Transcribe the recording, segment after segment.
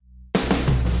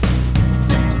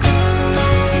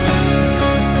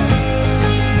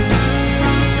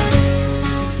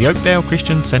the Oakdale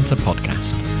Christian Centre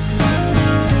podcast.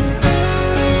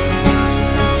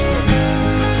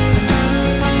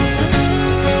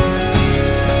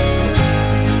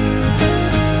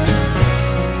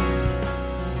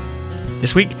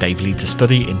 This week, Dave leads a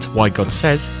study into why God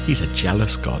says he's a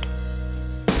jealous God.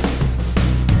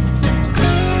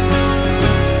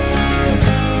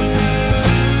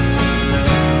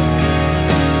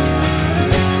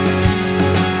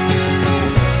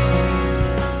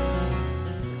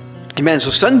 Amen.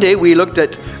 So Sunday we looked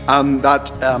at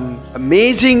that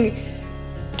amazing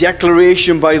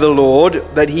declaration by the Lord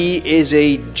that he is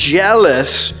a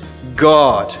jealous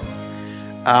God.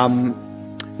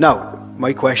 Now,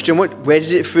 my question, where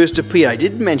does it first appear? I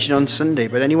didn't mention on Sunday,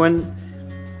 but anyone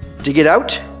dig it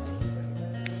out?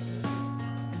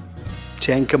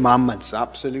 10 Commandments,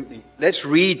 absolutely. Let's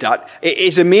read that. It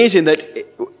is amazing that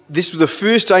this was the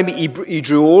first time he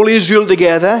drew all Israel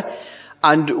together.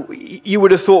 And you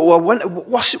would have thought, well,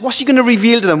 what's he going to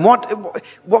reveal to them?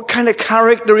 What kind of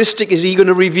characteristic is he going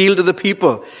to reveal to the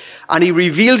people? And he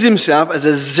reveals himself as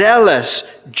a zealous,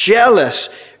 jealous,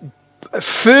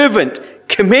 fervent,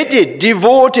 committed,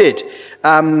 devoted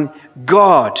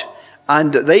God.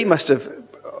 And they must have,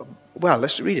 well,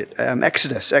 let's read it.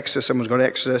 Exodus, someone's got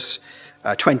Exodus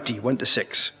 20,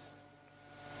 1-6.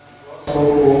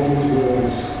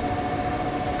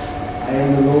 I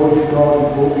am the Lord your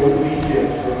God who brought you out of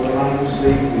Egypt from the land of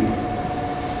slavery.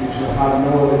 You shall have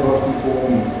no other gods before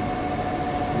me.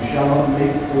 You shall not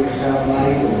make for yourself an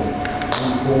idol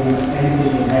in form of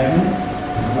anything in heaven,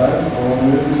 above, or on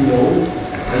earth below,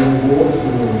 or in the waters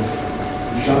below.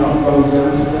 You shall not bow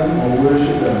down to them or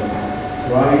worship them.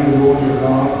 For I, the Lord your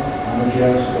God, am a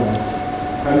jealous God,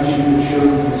 punishing the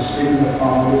children for the sin of the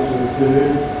father to the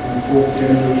third and fourth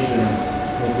generation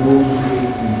of those who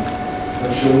hate me. But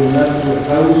show love to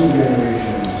 1,000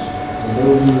 generations for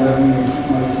those who love me and keep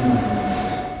my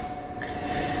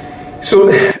commandments. So,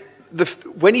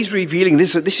 when he's revealing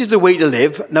this is the way to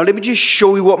live. Now, let me just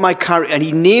show you what my character. And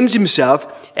he names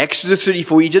himself, Exodus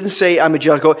 34. He doesn't say, I'm a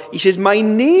jealous God. He says, my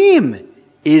name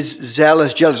is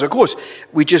zealous, jealous. Of course,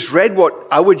 we just read what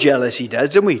our jealousy does,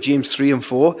 didn't we? James 3 and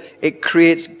 4. It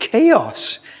creates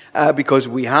chaos. Because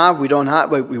we don't have,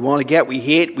 we want to get, we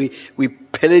hate, we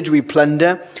pillage, we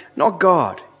plunder. Not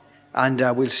God. And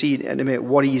we'll see in a minute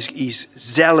what he's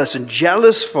zealous and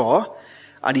jealous for,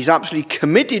 and he's absolutely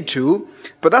committed to.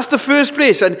 But that's the first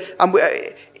place. And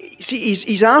see,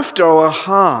 he's after our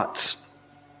hearts.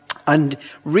 And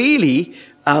really,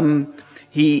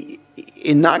 he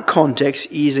in that context,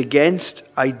 he's against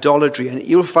idolatry. And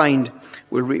you'll find,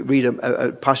 we'll read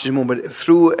a passage in a moment, but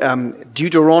through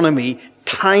Deuteronomy,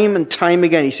 time and time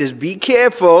again, he says, be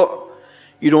careful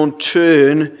you don't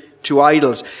turn to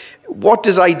idols. What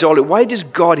does idolatry? Why does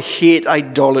God hate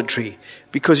idolatry?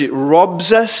 Because it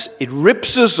robs us, it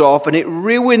rips us off, and it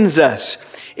ruins us.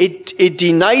 It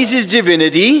denies his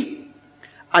divinity,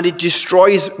 and it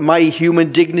destroys my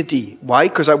human dignity. Why?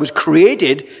 Because I was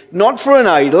created not for an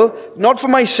idol, not for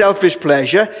my selfish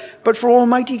pleasure, but for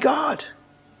Almighty God.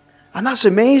 And that's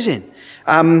amazing.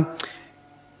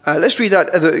 Let's read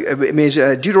that.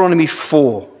 Deuteronomy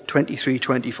 4,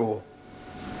 23-24.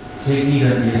 Take heed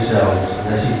unto yourselves,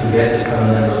 lest you forget the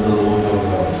covenant of the Lord your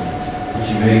God, which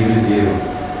he made with you,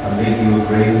 and make you a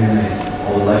graven image,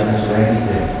 or the likeness of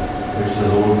anything, which the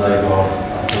Lord thy God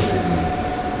hath put in you.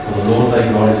 For the Lord thy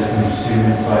God is a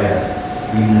consuming fire,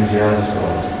 even a jealous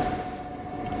God.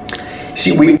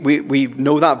 See, we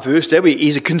know that verse there.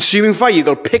 He's a consuming fire. You've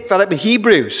got to pick that up in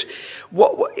Hebrews.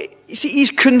 You see,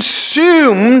 he's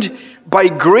consumed by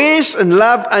grace and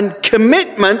love and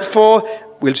commitment for,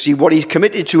 we'll see what he's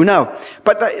committed to now.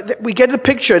 But we get the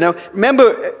picture. Now,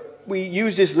 remember, we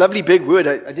use this lovely big word.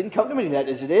 I didn't count how many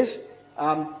letters it is.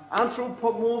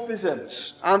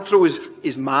 Anthropomorphisms. Anthro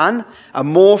is man. A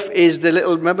morph is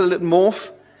remember the little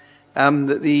morph?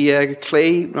 The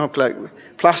clay, not clay,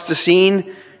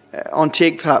 plasticine on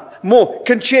take that. Morph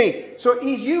can change. So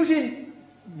he's using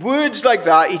words like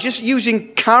that. He's just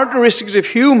using characteristics of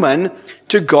human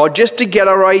to God just to get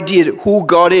our idea of who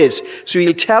God is. So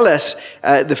he'll tell us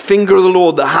the finger of the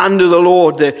Lord, the hand of the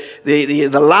Lord, the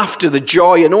laughter, the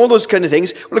joy, and all those kind of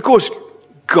things. Well, of course,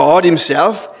 God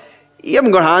himself, he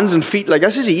hasn't got hands and feet like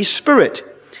us, is he? He's spirit.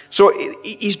 So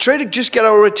he's trying to just get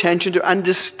our attention to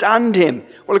understand him.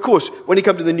 Well, of course, when you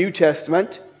come to the New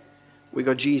Testament, we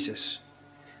got Jesus.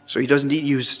 So he doesn't need to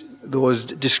use those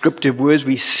descriptive words.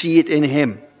 We see it in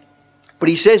him. But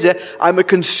he says that I'm a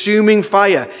consuming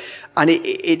fire. And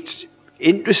it's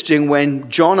interesting when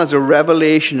John has a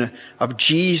revelation of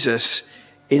Jesus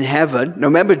in heaven. Now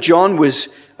remember, John was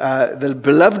the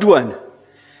beloved one.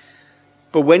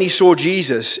 But when he saw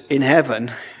Jesus in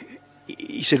heaven,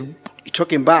 he said, he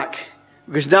took him back.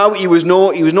 Because now he was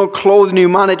no clothed in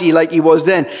humanity like he was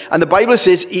then. And the Bible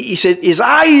says, he said, his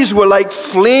eyes were like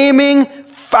flaming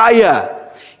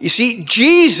fire. You see,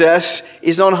 Jesus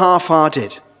is not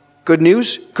half-hearted. Good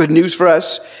news? Good news for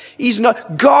us.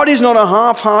 God is not a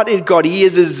half-hearted God. He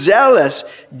is a zealous,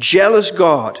 jealous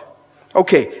God.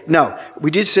 Okay, now,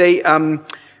 we did say,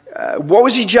 what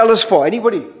was he jealous for?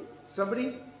 Anybody?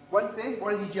 Somebody? One thing?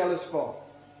 What is he jealous for?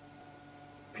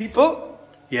 People?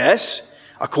 Yes.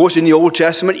 Of course, in the Old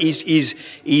Testament, he's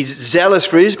zealous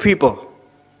for his people.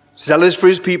 Zealous for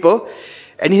his people.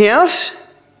 Anything else?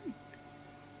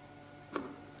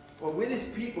 Well, with his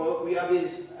people, we have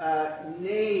his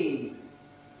name.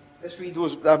 Let's read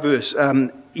that verse.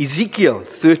 Ezekiel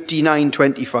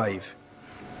 39:25.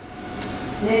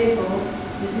 Therefore,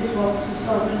 this is what the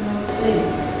sovereign Lord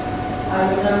says.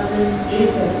 I will not bring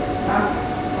Jacob back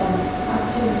from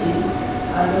captivity.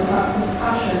 I will have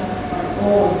compassion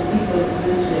all the people of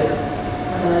Israel,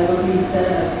 and I will be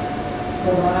zealous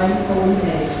for my own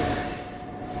name.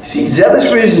 See, zealous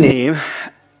for his name,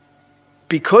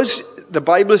 because the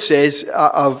Bible says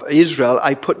of Israel,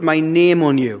 I put my name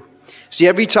on you. See,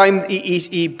 every time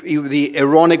the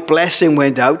Aaronic blessing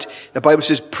went out, the Bible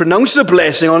says, pronounce the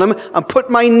blessing on them and put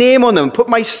my name on them, put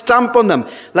my stamp on them.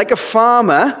 Like a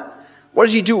farmer, what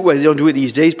does he do? Well, they don't do it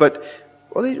these days, but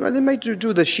they might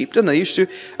do the sheep, don't they? They used to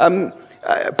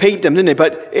paint them, didn't they?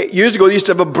 But years ago, they used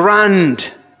to have a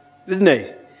brand, didn't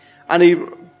they? And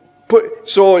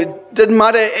so it didn't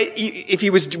matter if he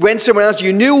went somewhere else.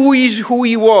 You knew who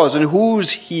he was and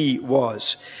whose he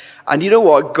was. And you know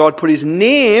what? God put his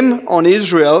name on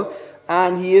Israel,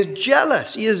 and he is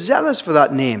jealous. He is zealous for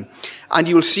that name. And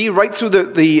you'll see right through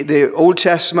the Old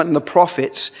Testament and the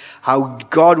prophets how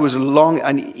God was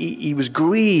and he was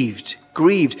grieved.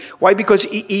 Why? Because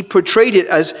he portrayed it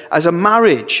as a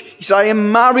marriage. He said, I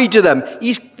am married to them.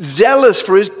 He's zealous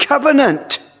for his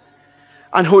covenant.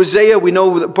 And Hosea, we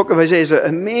know the book of Hosea is an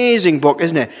amazing book,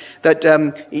 isn't it? That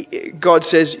God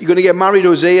says, you're going to get married,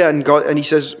 Hosea, and he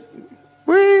says,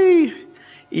 whee!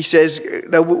 He says,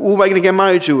 now who am I going to get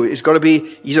married to? He's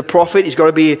a prophet, he's got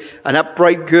to be an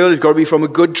upright girl, he's got to be from a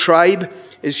good tribe,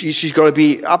 she's got to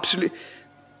be absolutely,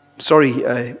 sorry,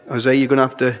 Hosea, you're going to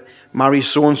have to marry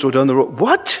so-and-so down the road.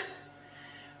 What?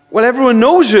 Well, everyone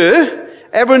knows her.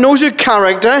 Everyone knows her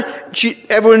character.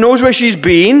 Everyone knows where she's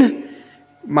been.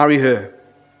 Marry her.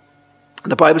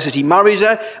 The Bible says he marries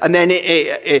her, and then,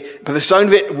 by the sound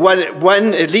of it,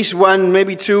 at least one,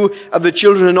 maybe two of the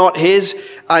children are not his,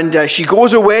 and she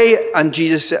goes away, and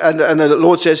Jesus and the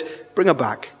Lord says, bring her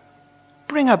back.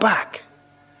 Bring her back.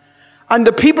 And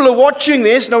the people are watching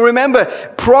this. Now remember,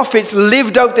 prophets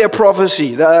lived out their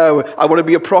prophecy. I want to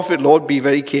be a prophet, Lord. Be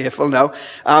very careful now.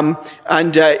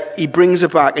 And he brings her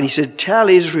back and he said, tell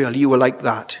Israel you were like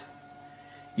that.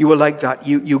 You were like that.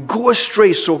 You go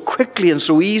astray so quickly and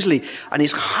so easily. And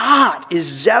his heart is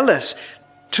zealous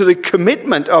to the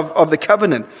commitment of the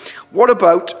covenant. What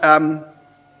about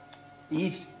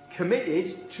he's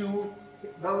committed to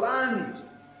the land?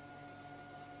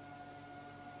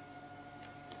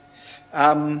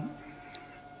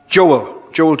 Joel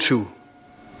 2.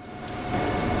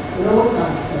 The Lord's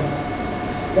answer,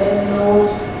 then the Lord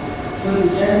will be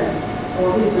jealous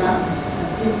for his land and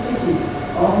take pity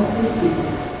on his people.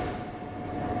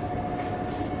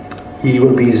 He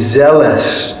will be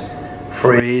zealous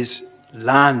for his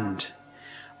land.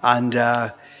 And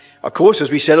of course,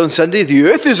 as we said on Sunday, the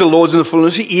earth is the Lord's and the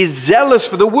fullness. He is zealous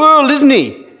for the world, isn't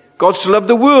he? God still loved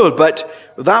the world, but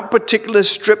that particular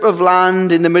strip of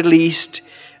land in the Middle East,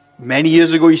 many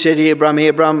years ago he said,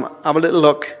 Abraham, have a little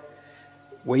look.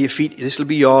 Where your feet, this will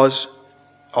be yours.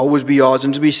 Always be yours.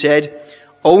 And as we said,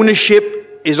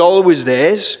 ownership is always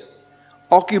theirs.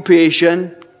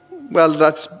 Occupation, well,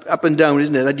 that's up and down,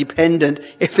 isn't it? They're dependent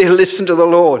if they listen to the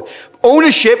Lord.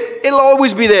 Ownership, it'll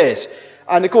always be theirs.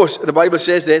 And of course, the Bible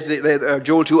says this,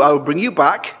 Joel 2, I will bring you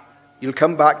back. You'll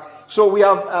come back. So we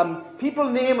have people,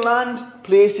 name, land,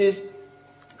 places,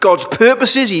 God's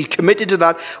purposes. He's committed to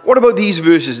that. What about these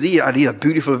verses? These are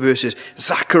beautiful verses.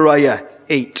 Zechariah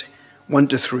 8,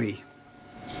 1-3.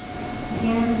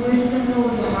 Again, the word of the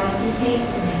Lord Almighty came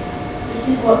to me. This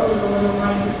is what the Lord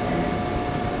Almighty says.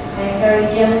 I am very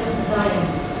jealous of Zion.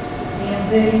 I am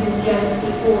burning with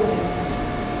jealousy for him.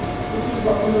 This is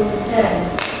what the Lord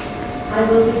says. I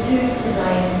will return to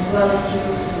Zion and dwell in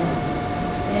Jerusalem.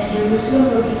 And Jerusalem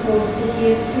will be called the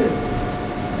city of truth.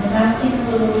 And the mountain of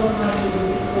the Lord Almighty will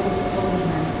be called the holy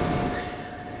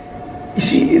mountain. You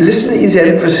see, listen to his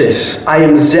emphasis. I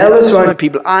am zealous for my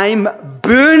people. I'm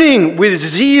burning with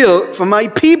zeal for my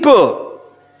people.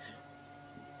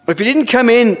 But if you didn't come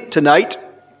in tonight,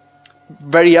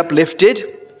 very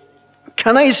uplifted.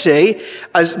 Can I say,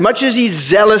 as much as he's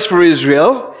zealous for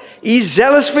Israel, he's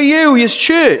zealous for you, his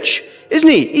church, isn't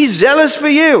he? He's zealous for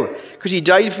you because he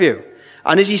died for you.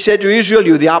 And as he said to Israel,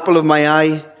 you're the apple of my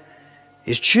eye,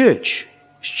 his church,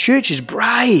 his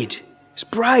bride. His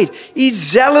bride. He's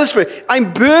zealous for it.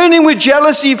 I'm burning with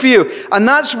jealousy for you. And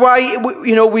that's why,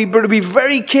 we better be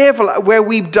very careful where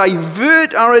we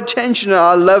divert our attention and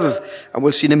our love. And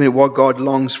we'll see in a minute what God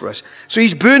longs for us. So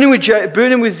he's burning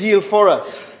with zeal for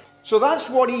us. So that's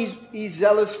what he's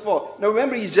zealous for. Now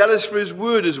remember, he's zealous for his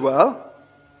word as well.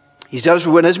 He's zealous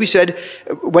for word. As we said,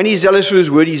 when he's zealous for his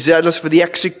word, he's zealous for the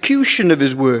execution of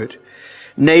his word.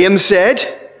 Nahum said,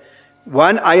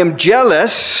 1, I am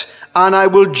jealous and I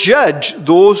will judge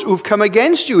those who've come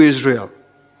against you, Israel.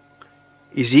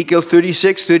 Ezekiel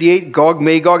 36:38, Gog,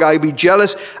 Magog, I be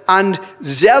jealous and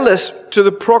zealous to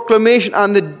the proclamation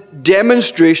and the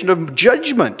demonstration of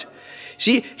judgment.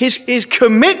 See, his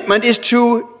commitment is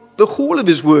to the whole of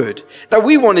his word. Now,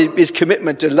 we want his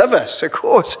commitment to love us, of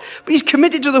course, but he's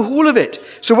committed to the whole of it.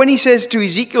 So when he says to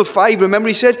Ezekiel 5, remember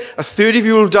he said, 1/3 of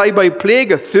you will die by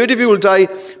plague, 1/3 of you will die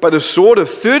by the sword,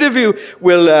 1/3 of you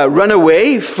will run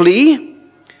away, flee.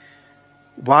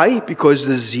 Why? Because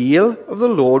the zeal of the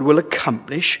Lord will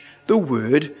accomplish the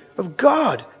word of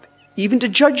God. Even to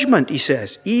judgment, he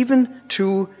says. Even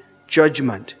to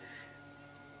judgment.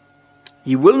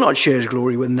 He will not share his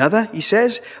glory with another, he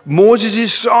says.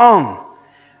 Moses' song.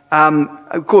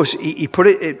 Of course, he put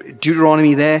it,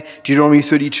 Deuteronomy there, Deuteronomy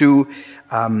 32.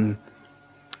 Good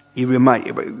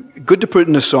to put it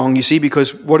in a song, you see,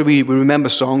 because what do we remember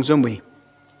songs, don't we?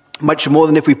 Much more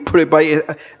than if we put it by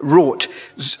rote.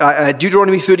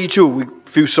 Deuteronomy 32, a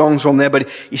few songs from there, but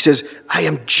he says, I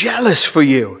am jealous for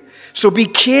you. So be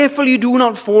careful you do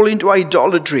not fall into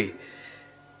idolatry.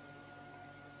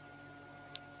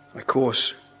 Of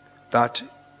course, that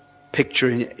picture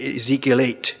in Ezekiel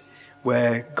 8,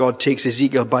 where God takes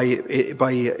Ezekiel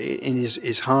in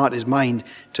his heart, his mind,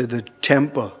 to the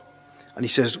temple. And he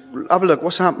says, have a look,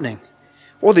 what's happening?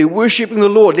 Oh, they're worshipping the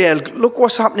Lord. Yeah, look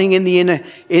what's happening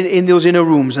in those inner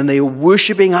rooms. And they are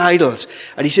worshipping idols.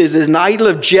 And he says, there's an idol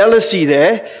of jealousy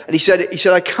there. And he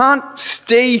said, I can't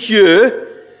stay here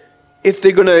if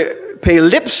they're going to pay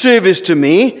lip service to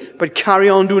me, but carry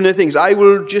on doing their things. I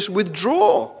will just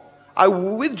withdraw. I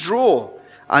will withdraw.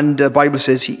 And the Bible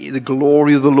says the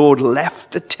glory of the Lord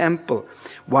left the temple.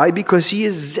 Why? Because he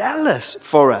is zealous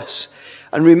for us.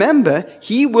 And remember,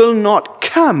 he will not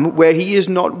come where he is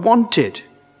not wanted.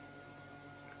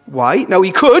 Why? Now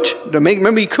he could.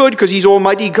 Remember, he could because he's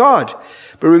Almighty God.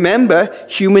 But remember,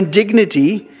 human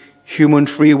dignity, human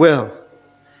free will.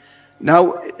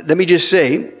 Now, let me just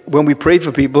say, when we pray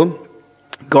for people,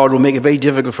 God will make it very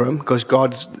difficult for him because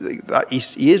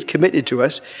he is committed to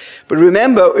us. But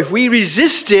remember, if we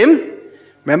resist him,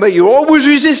 remember, you're always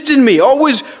resisting me,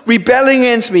 always rebelling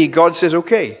against me. God says,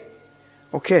 okay.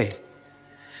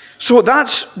 So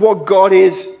that's what God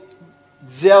is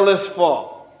zealous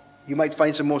for. You might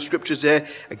find some more scriptures there.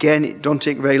 Again, it don't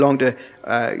take very long to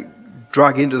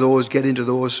get into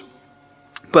those.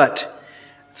 But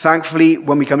thankfully,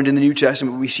 when we come into the New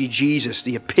Testament, we see Jesus,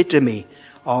 the epitome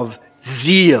of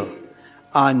zeal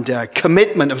and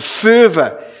commitment, of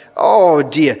fervor. Oh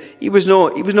dear, he was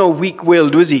no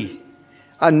weak-willed, was he?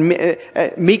 And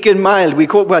meek and mild.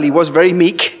 He was very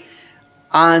meek,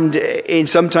 and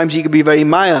sometimes he could be very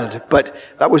mild. But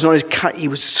that was not his. He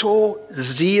was so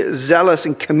zealous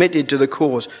and committed to the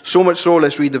cause. So much so.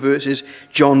 Let's read the verses.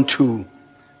 John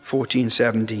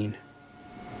 2:14-17.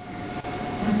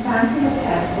 And found in the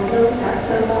temple those that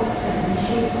sold oxen and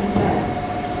sheep and goats,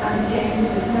 and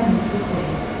James of many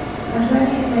sitting. And when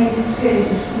he had made a spirit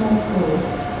of small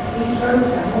cords, he drove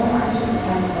them all out of the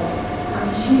temple, and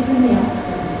the sheep and the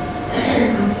oxen,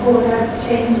 and poured out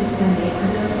changes money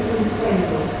and over the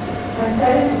tables, and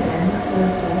said to them that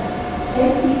served us,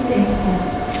 take these things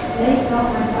hence, make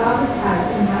not my father's house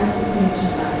and house of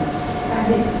merchandise.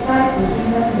 And his disciples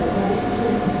remembered that it was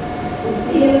written, the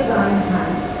zeal of thine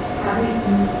house have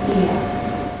eaten ear.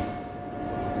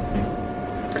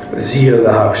 Zeal of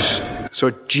the house.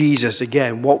 So Jesus,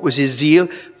 again, what was his zeal?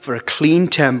 For a clean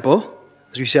temple,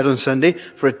 as we said on Sunday,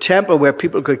 for a temple where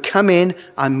people could come in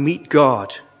and meet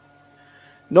God.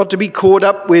 Not to be caught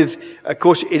up with, of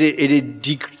course, it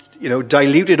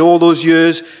diluted all those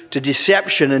years to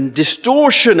deception and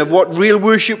distortion of what real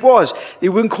worship was. They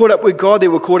weren't caught up with God. They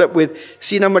were caught up with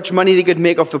seeing how much money they could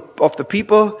make off the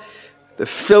people. The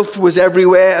filth was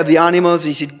everywhere of the animals.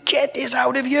 He said, get this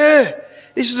out of here.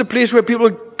 This is a place where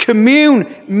people commune,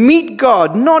 meet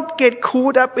God, not get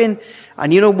caught up in.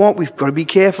 And you know what? We've got to be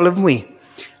careful, haven't we?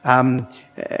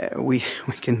 We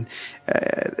can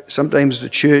sometimes the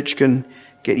church can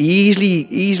get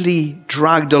easily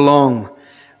dragged along,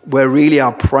 where really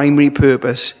our primary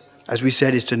purpose, as we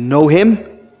said, is to know him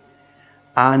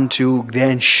and to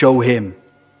then show him.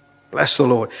 Bless the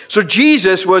Lord. So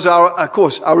Jesus was of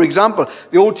course, our example.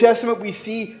 The Old Testament, we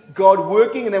see God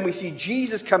working, and then we see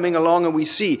Jesus coming along, and we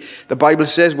see, the Bible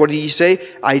says, what did he say?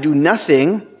 I do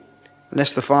nothing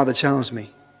unless the Father tells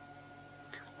me.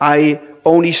 I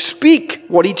only speak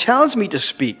what he tells me to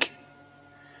speak.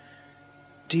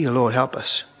 Dear Lord, help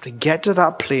us to get to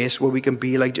that place where we can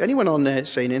be like... Anyone on there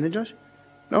saying anything, Josh?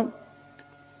 No?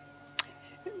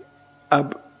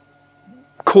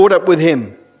 Caught up with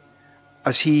him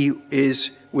as he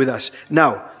is with us.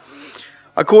 Now,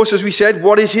 of course, as we said,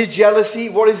 what is his jealousy?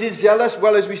 What is his zealous?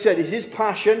 Well, as we said, is his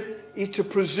passion is to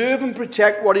preserve and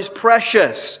protect what is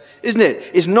precious, isn't it?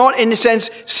 It's not, in a sense,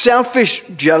 selfish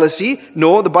jealousy.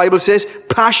 No, the Bible says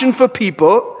passion for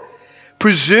people.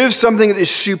 Preserve something that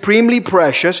is supremely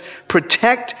precious.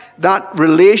 Protect that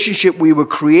relationship we were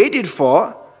created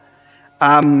for.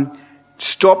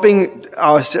 Destroying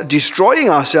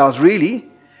ourselves, really,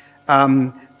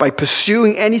 by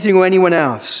pursuing anything or anyone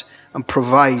else, and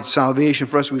provide salvation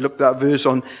for us. We looked at that verse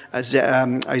on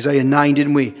Isaiah 9,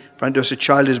 didn't we? For unto us a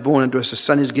child is born, unto us a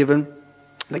son is given.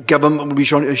 The government will be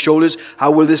shown at his shoulders. How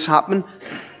will this happen?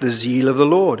 The zeal of the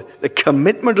Lord. The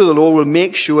commitment of the Lord will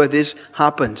make sure this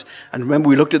happens. And remember,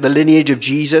 we looked at the lineage of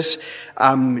Jesus,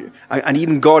 and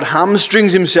even God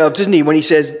hamstrings himself, doesn't he, when he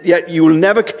says, yeah, he'll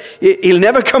never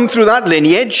come through that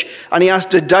lineage, and he has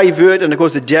to divert, and of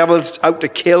course the devil's out to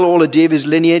kill all of David's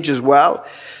lineage as well.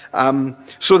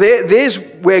 So there's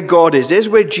where God is. There's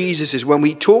where Jesus is. When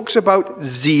he talks about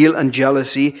zeal and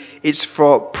jealousy, it's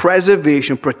for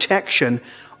preservation, protection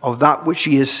of that which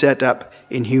he has set up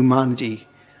in humanity.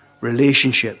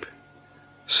 Relationship,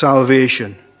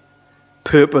 salvation,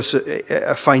 purpose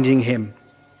of finding him.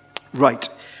 Right.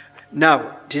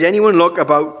 Now, did anyone look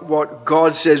about what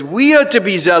God says we are to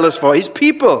be zealous for? His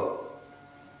people.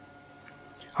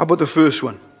 How about the first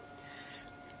one?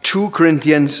 2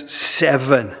 Corinthians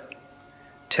 7,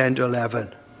 10 to 11.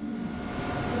 The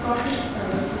godly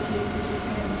sorrow produces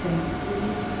repentance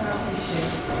leading to salvation,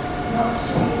 not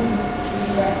to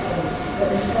be wrestled, but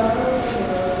the sorrow of the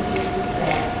world produces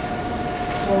death.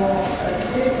 For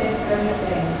observe this very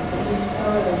thing, that you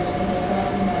sorrowed in the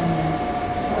godly manner.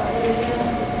 What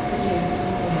diligence it produced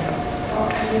in you,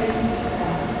 what fearing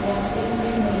yourselves, what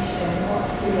indignation, what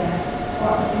fear,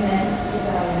 what vehement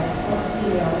desire, what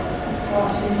zeal,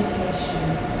 what vindication.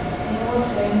 In all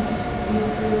things you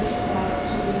prove yourselves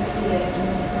to be clear in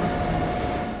this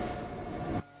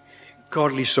matter.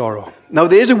 Godly sorrow. Now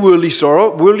there's a worldly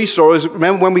sorrow. Worldly sorrow is,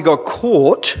 remember when we got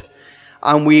caught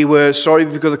and we were sorry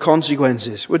because of the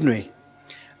consequences, wouldn't we?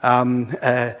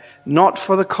 Not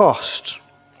for the cost,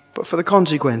 but for the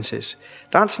consequences.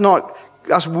 That's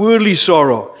worldly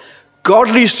sorrow.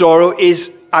 Godly sorrow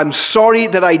is, I'm sorry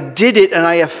that I did it and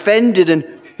I offended and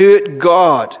hurt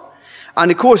God.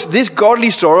 And of course, this godly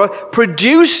sorrow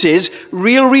produces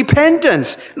real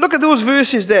repentance. Look at those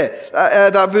verses there,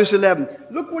 that verse 11.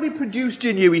 Look what it produced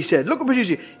in you, he said. Look what it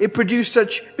produced in you. It produced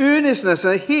such earnestness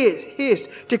and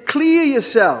haste to clear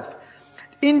yourself.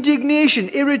 Indignation,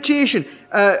 irritation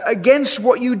against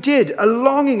what you did. A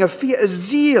longing, a fear, a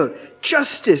zeal,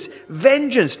 justice,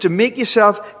 vengeance to make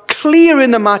yourself clear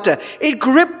in the matter. It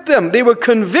gripped them. They were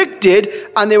convicted,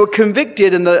 and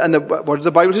what does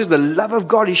the Bible say? The love of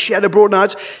God is shed abroad in our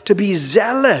hearts to be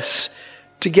zealous,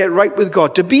 to get right with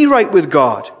God, to be right with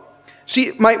God.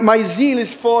 See, my zeal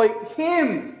is for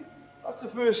him. That's the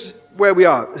first where we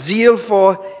are. Zeal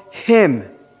for him.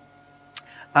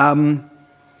 Not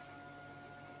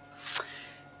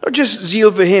just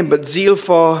zeal for him, but zeal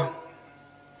for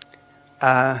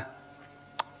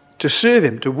to serve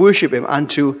him, to worship him,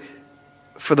 and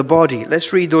for the body.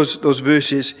 Let's read those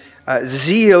verses.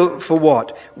 Zeal for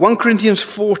what? 1 Corinthians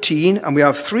 14, and we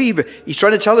have 3. He's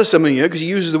trying to tell us something here because he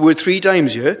uses the word 3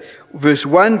 times here. Verse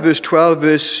 1, verse 12,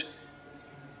 verse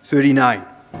 39.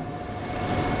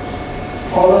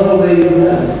 Follow the way you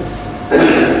learn.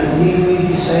 And he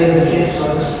really say the gifts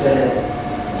of the Spirit,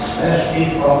 especially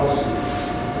prophecy.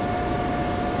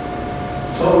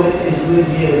 So it is with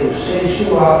you, since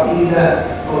you are eager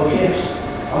for gifts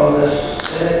of the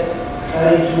Spirit,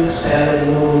 try to excel in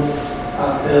those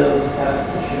and build up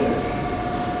the church.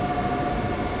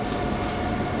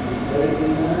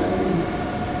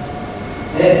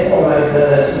 Therefore, my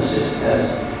brothers and sisters,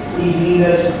 be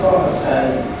eager to prophesy,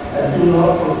 and do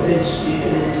not forbid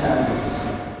speaking in tongues.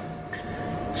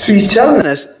 So he's telling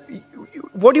us,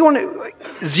 what do you want to...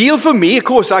 Zeal for me, of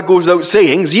course that goes without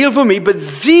saying, zeal for me, but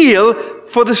zeal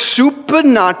for the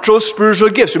supernatural spiritual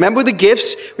gifts. Remember the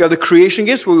gifts? We have the creation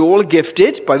gifts, where we're all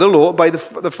gifted by the Lord, by the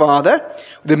Father.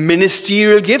 The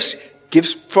ministerial gifts,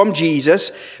 gifts from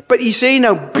Jesus. But he's saying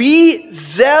now, be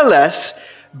zealous,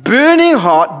 burning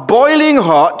hot, boiling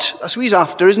hot. That's what he's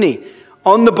after, isn't he?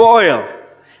 On the boil.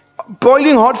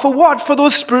 Boiling hot for what? For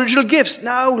those spiritual gifts.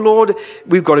 Now, Lord,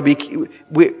 we've got to be...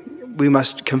 We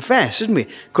must confess, isn't we?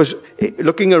 Because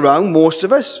looking around, most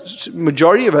of us,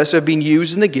 majority of us have been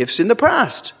using the gifts in the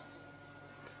past.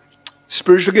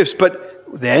 Spiritual gifts. But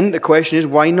then the question is,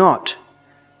 why not?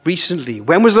 Recently.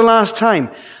 When was the last time?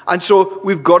 And so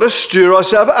we've got to stir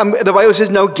ourselves. And the Bible says,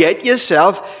 now get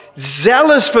yourself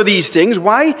zealous for these things.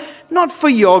 Why? Not for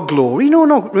your glory.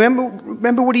 No.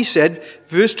 Remember what he said.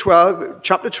 Verse 12,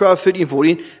 chapter 12, 13,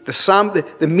 14.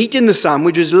 The meat in the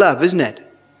sandwich is love, isn't it?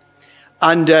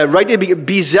 And right at the beginning,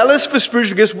 be zealous for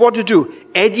spiritual gifts. What to do?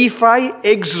 Edify,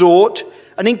 exhort,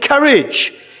 and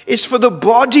encourage. It's for the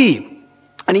body.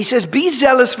 And he says, be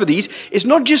zealous for these. It's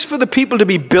not just for the people to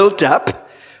be built up.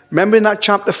 Remember in that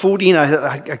chapter 14,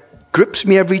 it grips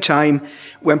me every time.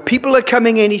 When people are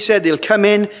coming in, he said, they'll come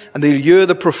in and they'll hear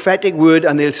the prophetic word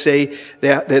and they'll say,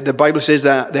 the Bible says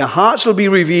that their hearts will be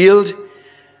revealed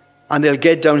and they'll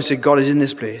get down and say, God is in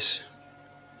this place.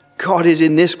 God is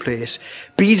in this place.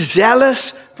 Be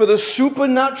zealous for the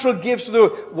supernatural gifts.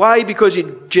 Why? Because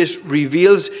it just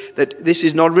reveals that this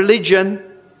is not religion.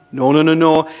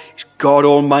 No. It's God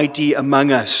Almighty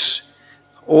among us.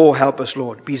 Oh, help us,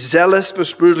 Lord. Be zealous for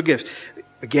spiritual gifts.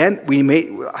 Again,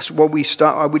 that's what we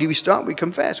start. How do we start? We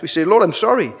confess. We say, Lord, I'm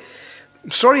sorry.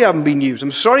 I'm sorry I haven't been used.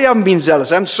 I'm sorry I haven't been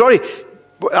zealous. I'm sorry.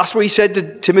 That's what he said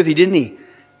to Timothy, didn't he?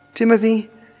 Timothy,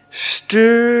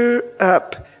 stir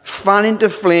up, fan into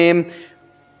flame.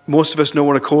 Most of us know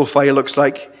what a coal fire looks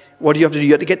like. What do you have to do?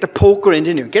 You have to get the poker in,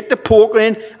 didn't you? Get the poker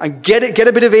in and get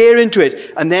a bit of air into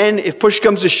it. And then if push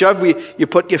comes to shove, you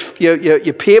put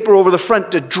your paper over the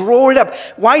front to draw it up.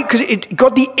 Why? Because it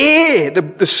got the air,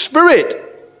 the spirit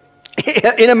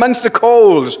in amongst the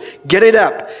coals. Get it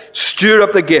up. Stir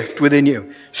up the gift within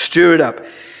you. Stir it up.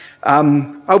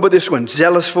 How about this one?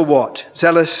 Zealous for what?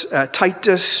 Zealous,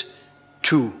 Titus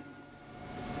 2.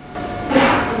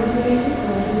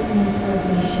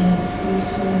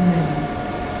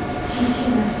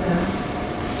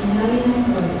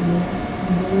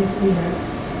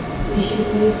 We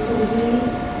should live soberly,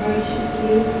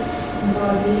 righteously, and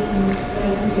godly in this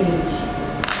present age,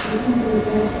 looking for the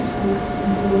blessed hope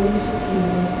and glorious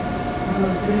appearing of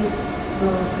our great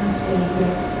Lord and Savior,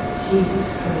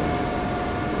 Jesus Christ.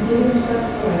 He gave himself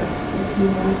for us, that he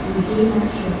might redeem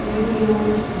us from every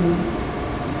lawless deed,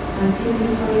 and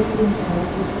purify for himself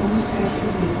his own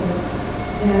special people,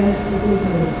 zealous for good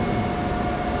works.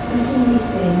 Speaking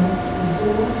these things,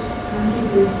 exhort and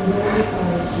rebuke with all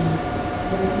authority.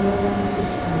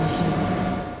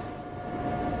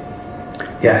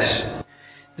 Yes.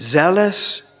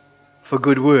 Zealous for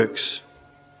good works.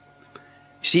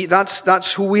 You see,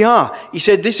 that's who we are. He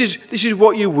said, this is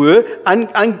what you were,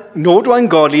 and no to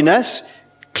ungodliness,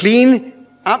 clean,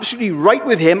 absolutely right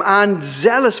with him, and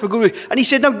zealous for good works. And he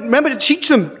said, now remember to teach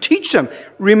them,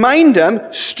 remind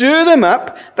them, stir them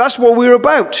up. That's what we're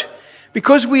about.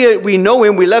 Because we know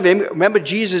him, we love him. Remember,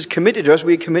 Jesus committed to us.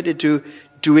 We're committed to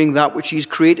doing that which he's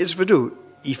created us to do.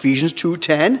 Ephesians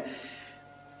 2:10.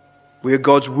 We're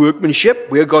God's workmanship.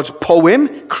 We're God's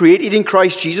poem, created in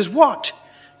Christ Jesus. What?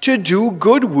 To do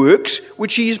good works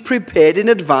which he has prepared in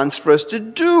advance for us to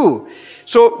do.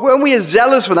 So when we are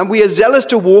zealous for them, we are zealous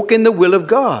to walk in the will of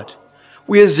God.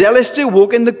 We are zealous to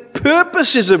walk in the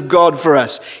purposes of God for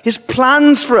us, his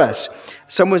plans for us.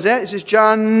 Someone's there. This is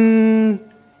John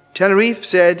Tenerife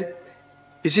said,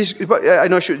 I'm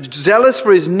not sure, zealous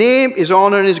for his name, his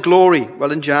honor, and his glory. Well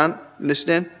done, Jan,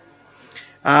 listening.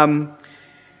 Of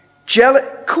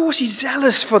course, he's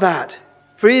zealous for that.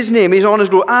 For his name, his honor, his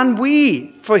glory. And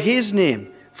we, for his name,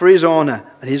 for his honor,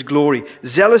 and his glory.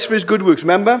 Zealous for his good works.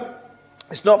 Remember?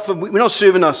 We're not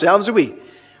serving ourselves, are we?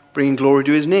 Bringing glory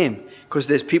to his name. Because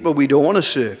there's people we don't want to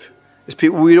serve. There's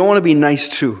people we don't want to be nice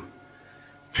to.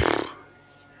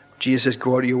 Jesus says,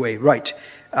 go out of your way. Right.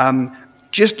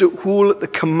 Just to hold the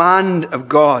command of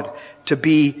God to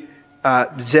be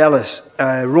zealous.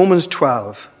 Romans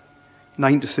 12,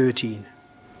 9-13.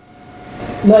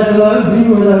 Let love be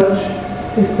without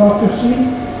hypocrisy.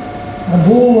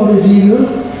 Abhor what is evil,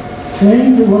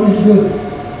 cling to what is good.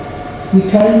 Be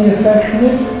kindly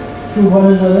affectionate to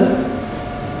one another,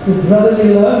 with brotherly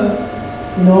love,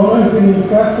 in honor giving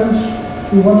preference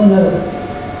to one another,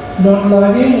 not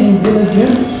lagging in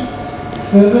diligence,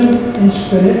 fervent in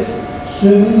spirit,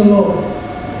 serving the Lord,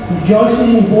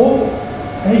 rejoicing in hope,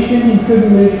 patient in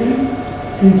tribulation,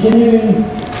 continuing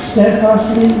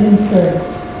steadfastly in prayer,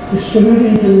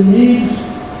 distributing to the needs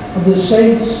of the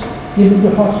saints, giving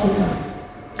to hospitality.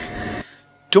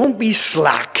 Don't be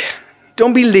slack.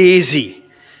 Don't be lazy.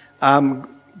 God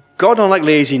don't like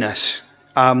laziness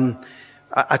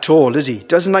at all, does he?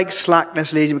 Doesn't like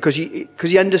slackness, lazy, because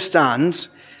he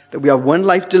understands that we have one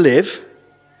life to live.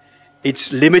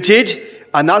 It's limited.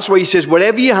 And that's why he says,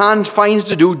 whatever your hand finds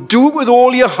to do, do it with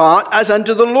all your heart as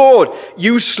unto the Lord.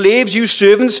 You slaves, you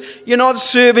servants, you're not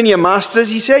serving your masters,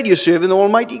 he said, you're serving the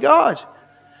Almighty God.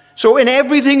 So in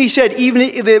everything he said, even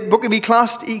in the book of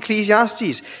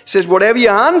Ecclesiastes, says, whatever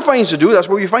your hand finds to do, that's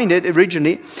where we find it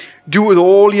originally, do it with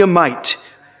all your might.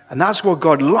 And that's what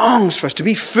God longs for us, to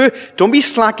be don't be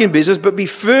slack in business, but be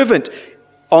fervent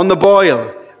on the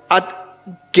boil.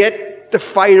 Get the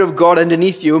fire of God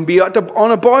underneath you and be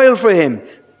on a boil for him.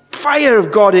 Fire of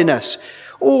God in us.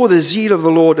 Oh, the zeal of the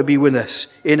Lord to be with us,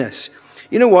 in us.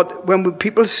 You know what? When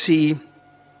people see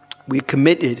we're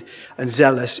committed and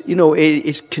zealous,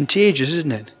 it's contagious,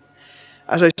 isn't it?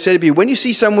 As I said to you, when you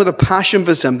see someone with a passion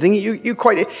for something, you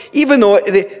quite, even though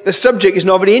the subject is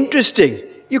not very interesting,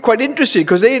 you're quite interested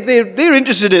because they're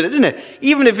interested in it, isn't it?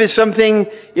 Even if it's something,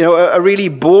 a really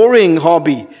boring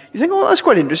hobby, you think, oh, that's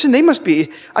quite interesting. They must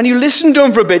be. And you listen to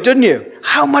them for a bit, didn't you?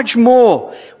 How much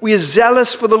more? We are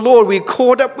zealous for the Lord. We're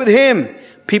caught up with him.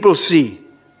 People see.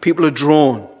 People are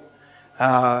drawn.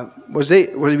 What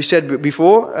we said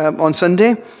before on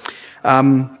Sunday?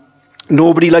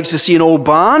 Nobody likes to see an old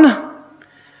barn,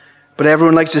 but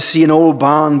everyone likes to see an old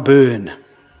barn burn.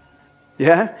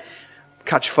 Yeah?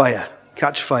 Catch fire.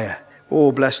 Catch fire.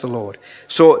 Oh, bless the Lord.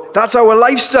 So that's our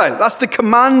lifestyle. That's the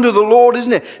command of the Lord,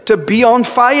 isn't it? To be on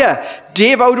fire.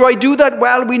 Dave, how do I do that?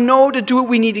 Well, we know to do it,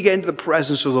 we need to get into the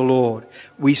presence of the Lord.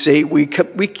 We say, we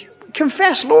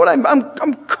confess, Lord,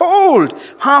 I'm cold.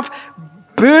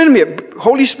 Burn me.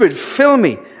 Holy Spirit, fill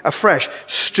me afresh.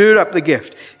 Stir up the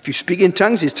gift. If you speak in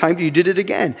tongues, it's time you did it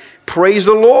again. Praise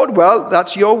the Lord. Well,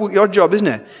 that's your job, isn't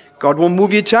it? God won't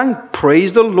move your tongue.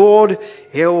 Praise the Lord.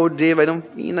 Hey, oh, Dave, I don't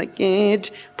feel like it.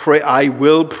 I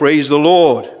will praise the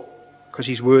Lord because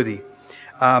he's worthy.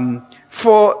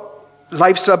 For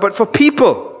lifestyle, but for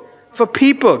people. For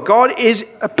people. God is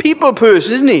a people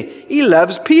person, isn't he? He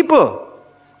loves people.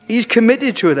 He's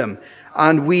committed to them.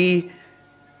 And we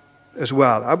as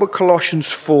well. How about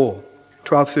Colossians 4,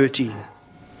 12, 13?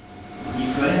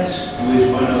 Ye friends, who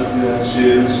is one of your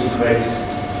servants of Christ,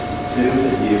 serve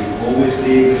that you always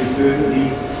labor fervently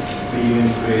for you in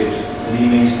prayer, that he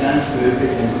may stand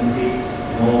perfect and complete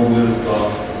in all the will of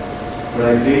God. For I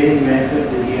greatly remember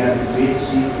that he had a great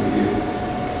seed for you,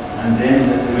 and then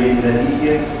that the rain that he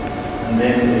gave, and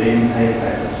then the rain I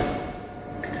had.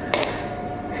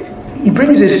 He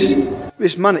brings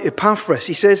this man, Epaphras.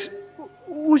 He says,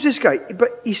 who's this guy?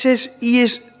 But he says he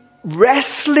is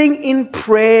wrestling in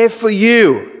prayer for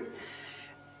you.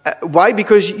 Why?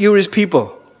 Because you're his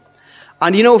people.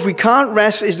 And if we can't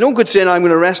wrestle, it's no good saying I'm going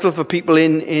to wrestle for people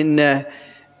in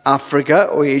Africa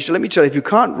or Asia. Let me tell you, if you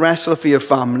can't wrestle for your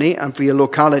family and for your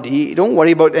locality, don't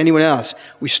worry about anyone else.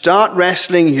 We start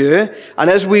wrestling here, and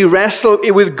as we wrestle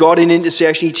with God in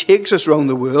intercession, he takes us around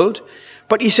the world.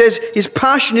 But he says his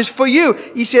passion is for you.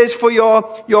 He says for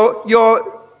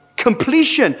your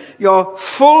completion, your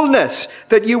fullness,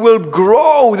 that you will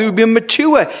grow, that you will be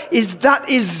mature. That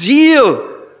is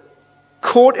zeal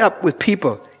caught up with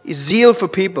people. Is zeal for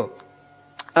people.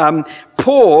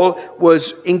 Paul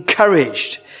was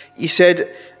encouraged. He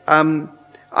said,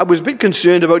 I was a bit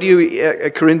concerned about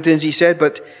you, Corinthians, he said,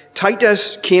 but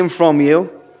Titus came from you,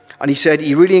 and he said,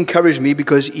 he really encouraged me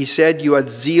because he said you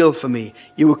had zeal for me.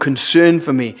 You were concerned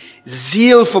for me.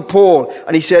 Zeal for Paul.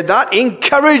 And he said, that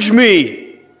encouraged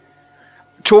me.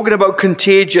 Talking about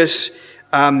contagious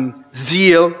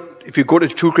zeal. If you go to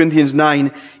 2 Corinthians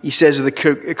 9, he says to the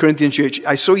Corinthian church,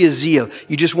 I saw your zeal.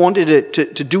 You just wanted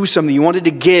to do something. You wanted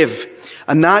to give.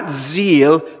 And that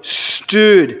zeal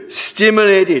stirred,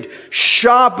 stimulated,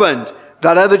 sharpened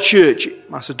that other church,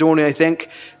 Macedonia, I think,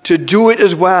 to do it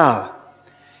as well.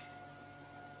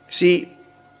 See,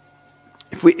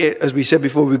 if we, as we said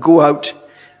before, we go out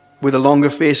with a longer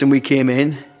face than we came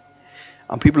in,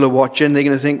 and people are watching, they're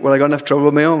going to think, well, I got enough trouble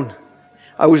of my own.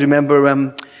 I always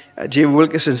remember David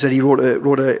Wilkerson said he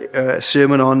wrote a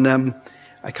sermon on,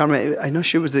 I can't remember, I'm not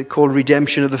sure it was called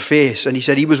Redemption of the Face. And he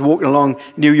said he was walking along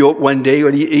New York one day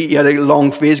when he had a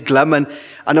long face, glum, and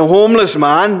a homeless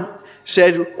man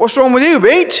said, what's wrong with you,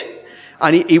 mate?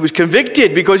 And he was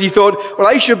convicted because he thought, well,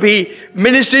 I should be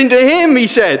ministering to him, he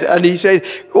said. And he said,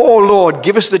 oh, Lord,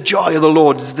 give us the joy of the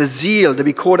Lord, the zeal to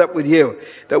be caught up with you,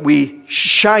 that we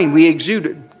shine, we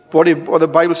exude. What the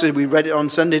Bible says, we read it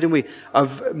on Sunday, didn't we,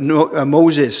 of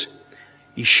Moses.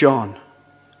 He shone.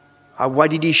 Why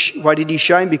did he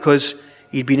shine? Because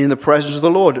he'd been in the presence of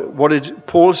the Lord. What did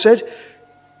Paul said?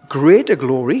 Greater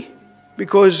glory,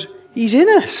 because he's in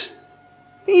us.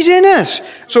 He's in us.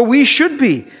 So we should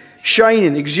be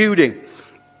shining, exuding.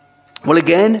 Well,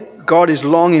 again, God is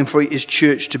longing for his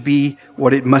church to be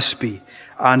what it must be.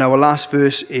 And our last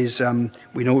verse is,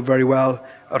 we know it very well,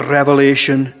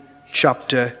 Revelation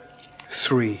chapter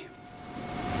 3.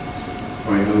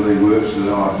 For I know thy works that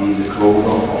art neither cold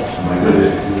nor hot, and I know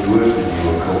the works that you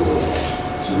are cold or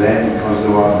hot. So then, because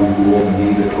thou art lukewarm and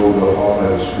neither cold or hot, I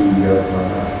will spew thee out of my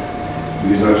mouth.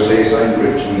 Because thou sayest, I am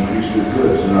rich and increased with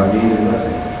goods, and I need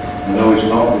nothing. And knowest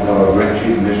not that thou art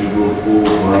wretched, miserable, poor,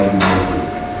 blind, and naked.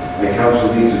 I counsel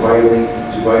thee to buy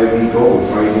of me gold,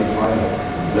 tried in fire,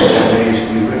 that thou mayest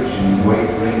be rich and in white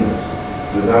raiment,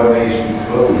 that thou mayest be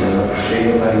clothed, and that the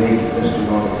shame of thy nakedness do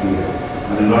not appear.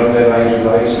 And anoint thine eyes with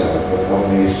thyself, that thou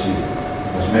mayest see.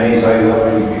 As many as I love,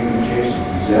 I rebuke and chasten.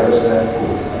 Be zealous therefore,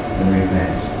 and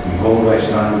repent. Behold, I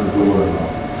stand at the door and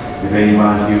knock. If any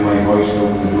man hear my voice and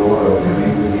open the door, I will come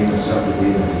in with him and sup with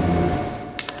him and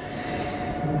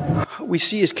he. We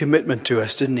see his commitment to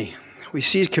us, didn't he? We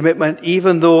see his commitment,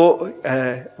 even though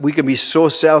we can be so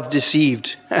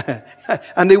self-deceived.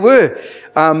 And they were,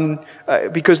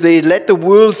 because they let the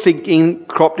world thinking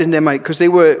cropped in their mind, because they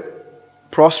were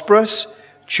prosperous,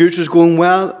 church was going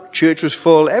well, church was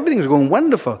full, everything was going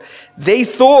wonderful. They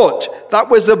thought that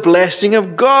was the blessing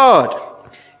of God.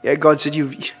 Yeah, God said,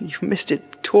 you've missed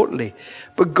it totally.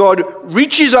 But God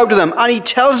reaches out to them and he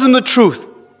tells them the truth.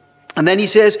 And then he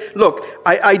says, look,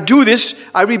 I do this,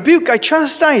 I rebuke, I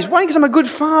chastise. Why? Because I'm a good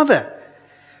father.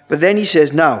 But then he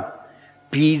says, now,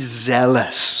 be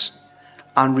zealous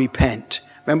and repent.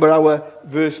 Remember our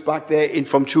verse back there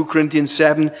from 2 Corinthians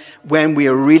 7, when we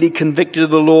are really convicted of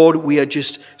the Lord, we are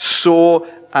just so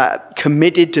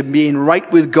committed to being right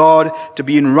with God, to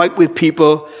being right with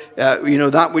people,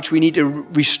 that which we need to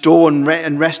restore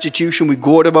and restitution, we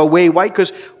go out of our way. Why?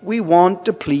 Because we want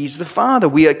to please the Father.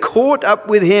 We are caught up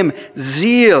with him.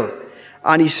 Zeal.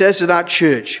 And he says to that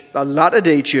church, that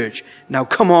latter-day church, now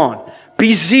come on,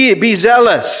 be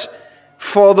zealous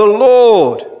for the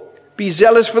Lord. Be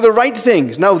zealous for the right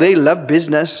things. Now, they love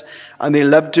business and they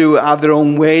love to have their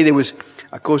own way. There was,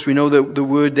 of course, we know the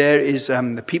word there is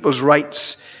the people's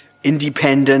rights,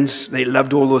 independence. They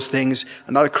loved all those things,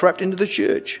 and that crept into the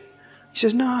church. He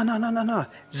says, no.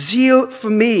 Zeal for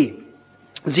me.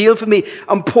 Zeal for me.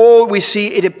 And Paul, we see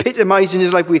it epitomized in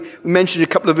his life. We mentioned a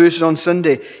couple of verses on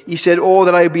Sunday. He said, oh,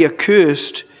 that I would be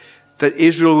accursed, that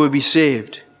Israel will be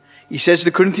saved. He says to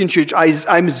the Corinthian church,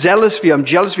 I'm zealous for you, I'm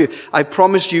jealous for you. I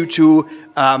promised you to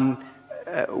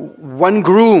one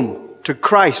groom to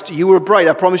Christ. You were a bride.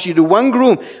 I promised you to one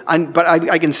groom. But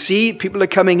I can see people are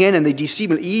coming in and they deceive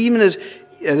me. Even as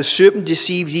the serpent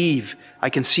deceived Eve, I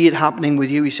can see it happening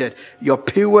with you, he said. Your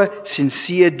pure,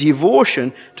 sincere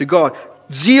devotion to God.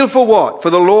 Zeal for what? For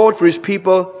the Lord, for his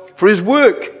people, for his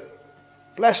work.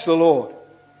 Bless the Lord.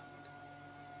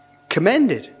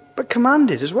 Commended, but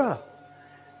commanded as well.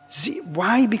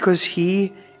 Why? Because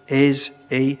he is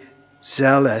a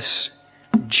zealous,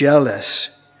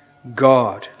 jealous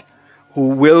God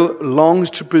who longs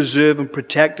to preserve and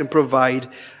protect and provide,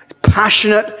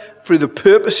 passionate for the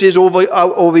purposes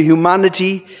over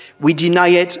humanity. We deny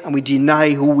it and we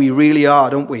deny who we really are,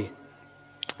 don't we?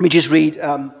 Let me just read.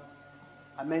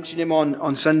 I mentioned him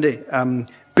on Sunday.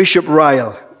 Bishop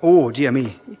Ryle. Oh, dear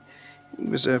me. He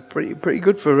was pretty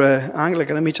good for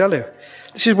Anglican, let me tell you.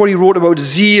 This is what he wrote about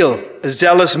zeal, a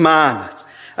zealous man.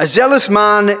 A zealous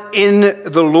man in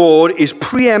the Lord is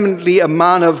preeminently a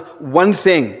man of one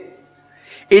thing.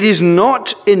 It is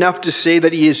not enough to say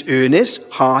that he is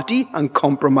earnest, hearty,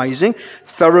 uncompromising,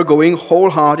 thoroughgoing,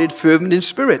 wholehearted, fervent in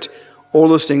spirit. All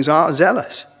those things are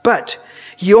zealous. But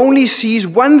he only sees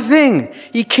one thing.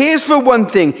 He cares for one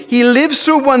thing. He lives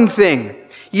for one thing.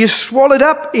 He is swallowed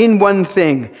up in one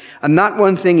thing. And that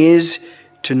one thing is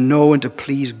to know and to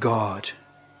please God.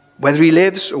 Whether he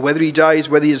lives or whether he dies,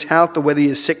 whether he has health or whether he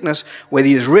has sickness, whether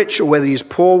he is rich or whether he is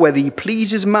poor, whether he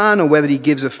pleases man or whether he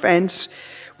gives offense,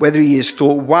 whether he is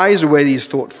thought wise or whether he is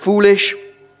thought foolish,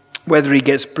 whether he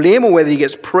gets blame or whether he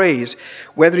gets praise,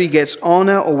 whether he gets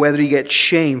honor or whether he gets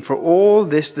shame. For all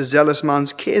this, the zealous man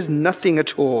cares nothing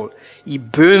at all. He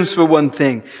burns for one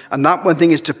thing, and that one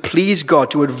thing is to please God,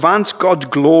 to advance God's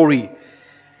glory.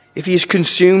 If he is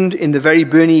consumed in the very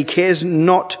burning, he cares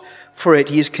not for it,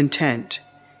 he is content.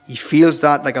 He feels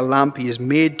that like a lamp he is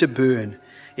made to burn.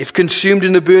 If consumed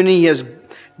in the burning, he has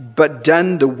but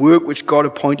done the work which God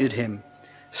appointed him.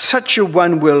 Such a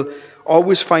one will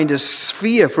always find a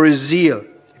sphere for his zeal.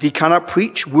 If If he cannot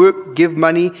preach, work, give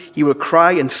money, he will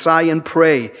cry and sigh and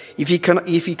pray. If he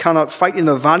cannot fight in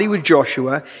the valley with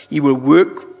Joshua, he will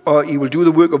do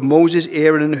the work of Moses,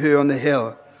 Aaron, and Hur on the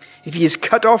hill. If he is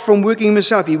cut off from working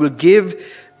himself, he will give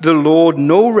the Lord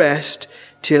no rest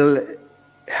till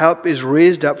help is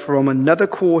raised up from another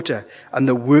quarter and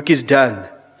the work is done.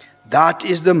 That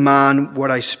is the man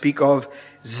what I speak of,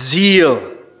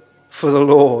 zeal for the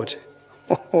Lord.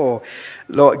 Oh,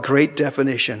 Lord, great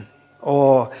definition.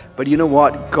 Oh, but you know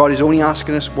what? God is only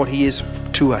asking us what he is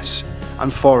to us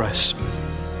and for us.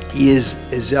 He is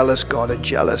a zealous God, a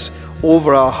jealous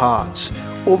over our hearts,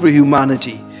 over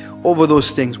humanity, over those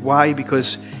things. Why?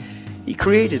 Because he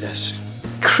created us,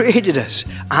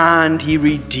 and he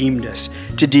redeemed us.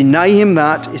 To deny him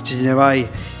that is to deny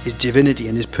his divinity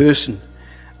and his person,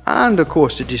 and of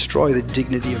course to destroy the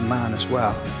dignity of man as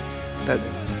well, that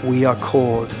we are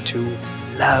called to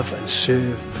love and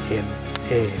serve him.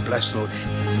 Hey, bless the Lord.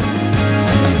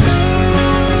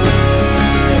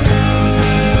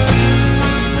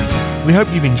 We hope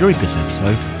you've enjoyed this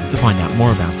episode. To find out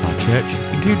more about our church,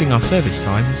 including our service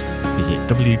times, visit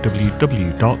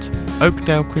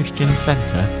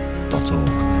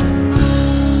www.oakdalechristiancentre.org.